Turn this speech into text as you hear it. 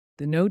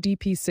The no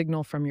DP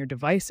signal from your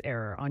device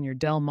error on your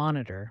Dell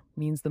monitor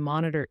means the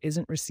monitor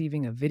isn't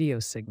receiving a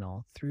video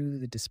signal through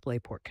the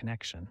DisplayPort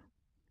connection.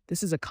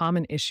 This is a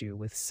common issue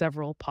with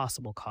several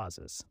possible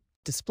causes.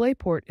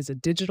 DisplayPort is a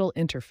digital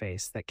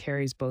interface that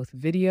carries both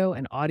video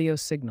and audio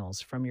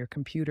signals from your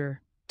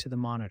computer to the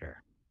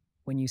monitor.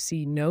 When you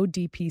see no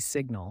DP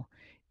signal,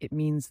 it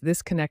means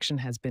this connection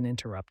has been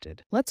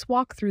interrupted. Let's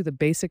walk through the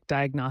basic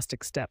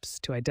diagnostic steps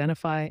to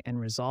identify and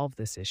resolve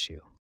this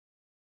issue.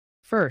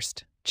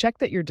 First, check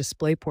that your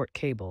DisplayPort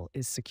cable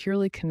is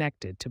securely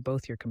connected to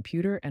both your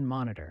computer and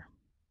monitor.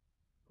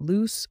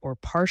 Loose or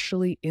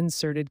partially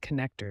inserted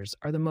connectors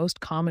are the most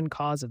common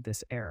cause of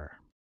this error.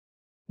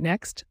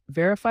 Next,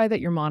 verify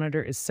that your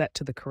monitor is set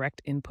to the correct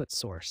input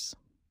source.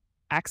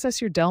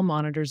 Access your Dell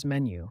monitor's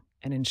menu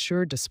and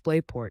ensure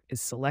DisplayPort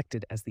is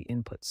selected as the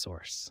input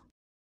source.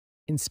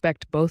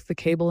 Inspect both the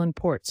cable and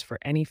ports for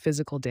any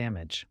physical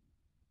damage.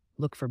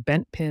 Look for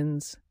bent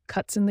pins,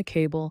 cuts in the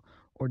cable,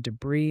 or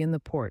debris in the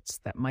ports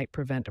that might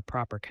prevent a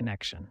proper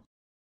connection.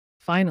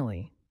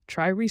 Finally,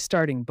 try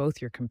restarting both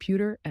your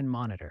computer and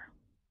monitor.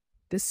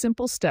 This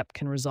simple step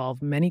can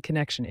resolve many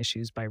connection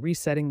issues by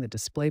resetting the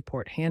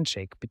DisplayPort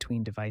handshake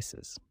between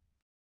devices.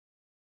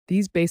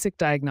 These basic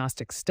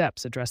diagnostic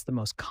steps address the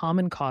most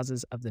common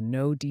causes of the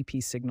no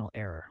DP signal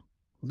error: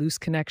 loose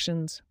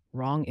connections,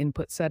 wrong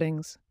input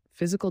settings,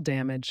 physical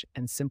damage,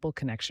 and simple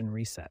connection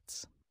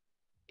resets.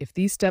 If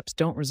these steps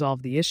don't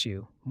resolve the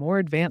issue, more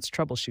advanced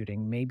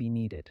troubleshooting may be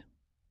needed.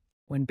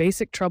 When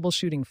basic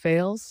troubleshooting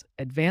fails,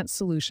 advanced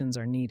solutions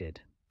are needed.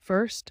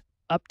 First,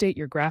 update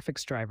your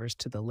graphics drivers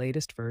to the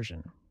latest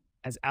version,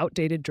 as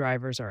outdated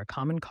drivers are a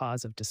common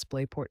cause of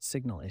DisplayPort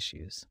signal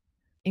issues.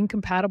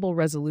 Incompatible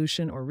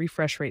resolution or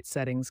refresh rate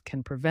settings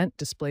can prevent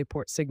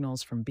DisplayPort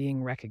signals from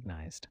being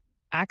recognized.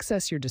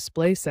 Access your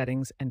display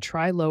settings and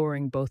try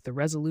lowering both the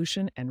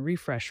resolution and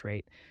refresh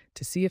rate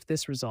to see if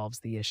this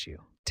resolves the issue.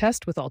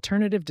 Test with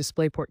alternative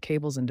DisplayPort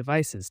cables and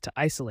devices to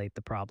isolate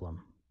the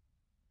problem.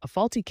 A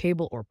faulty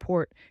cable or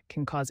port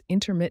can cause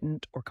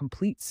intermittent or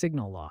complete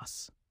signal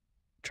loss.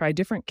 Try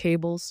different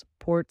cables,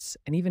 ports,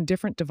 and even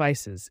different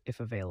devices if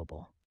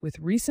available. With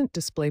recent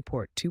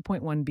DisplayPort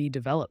 2.1b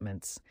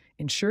developments,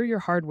 ensure your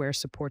hardware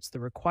supports the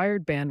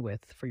required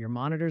bandwidth for your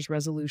monitor's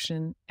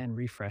resolution and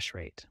refresh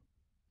rate.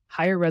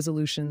 Higher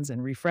resolutions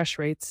and refresh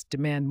rates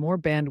demand more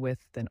bandwidth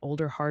than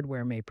older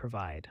hardware may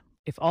provide.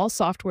 If all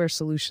software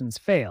solutions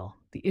fail,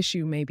 the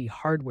issue may be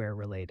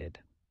hardware-related.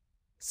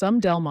 Some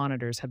Dell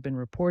monitors have been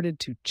reported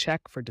to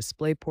check for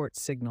DisplayPort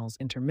signals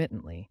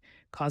intermittently,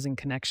 causing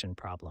connection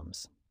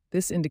problems.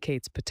 This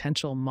indicates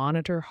potential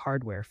monitor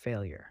hardware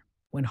failure.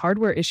 When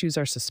hardware issues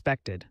are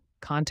suspected,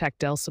 contact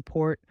Dell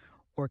support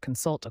or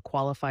consult a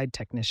qualified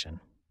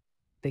technician.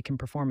 They can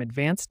perform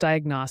advanced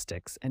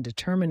diagnostics and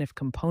determine if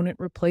component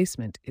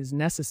replacement is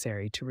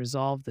necessary to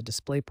resolve the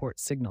DisplayPort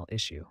signal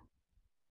issue.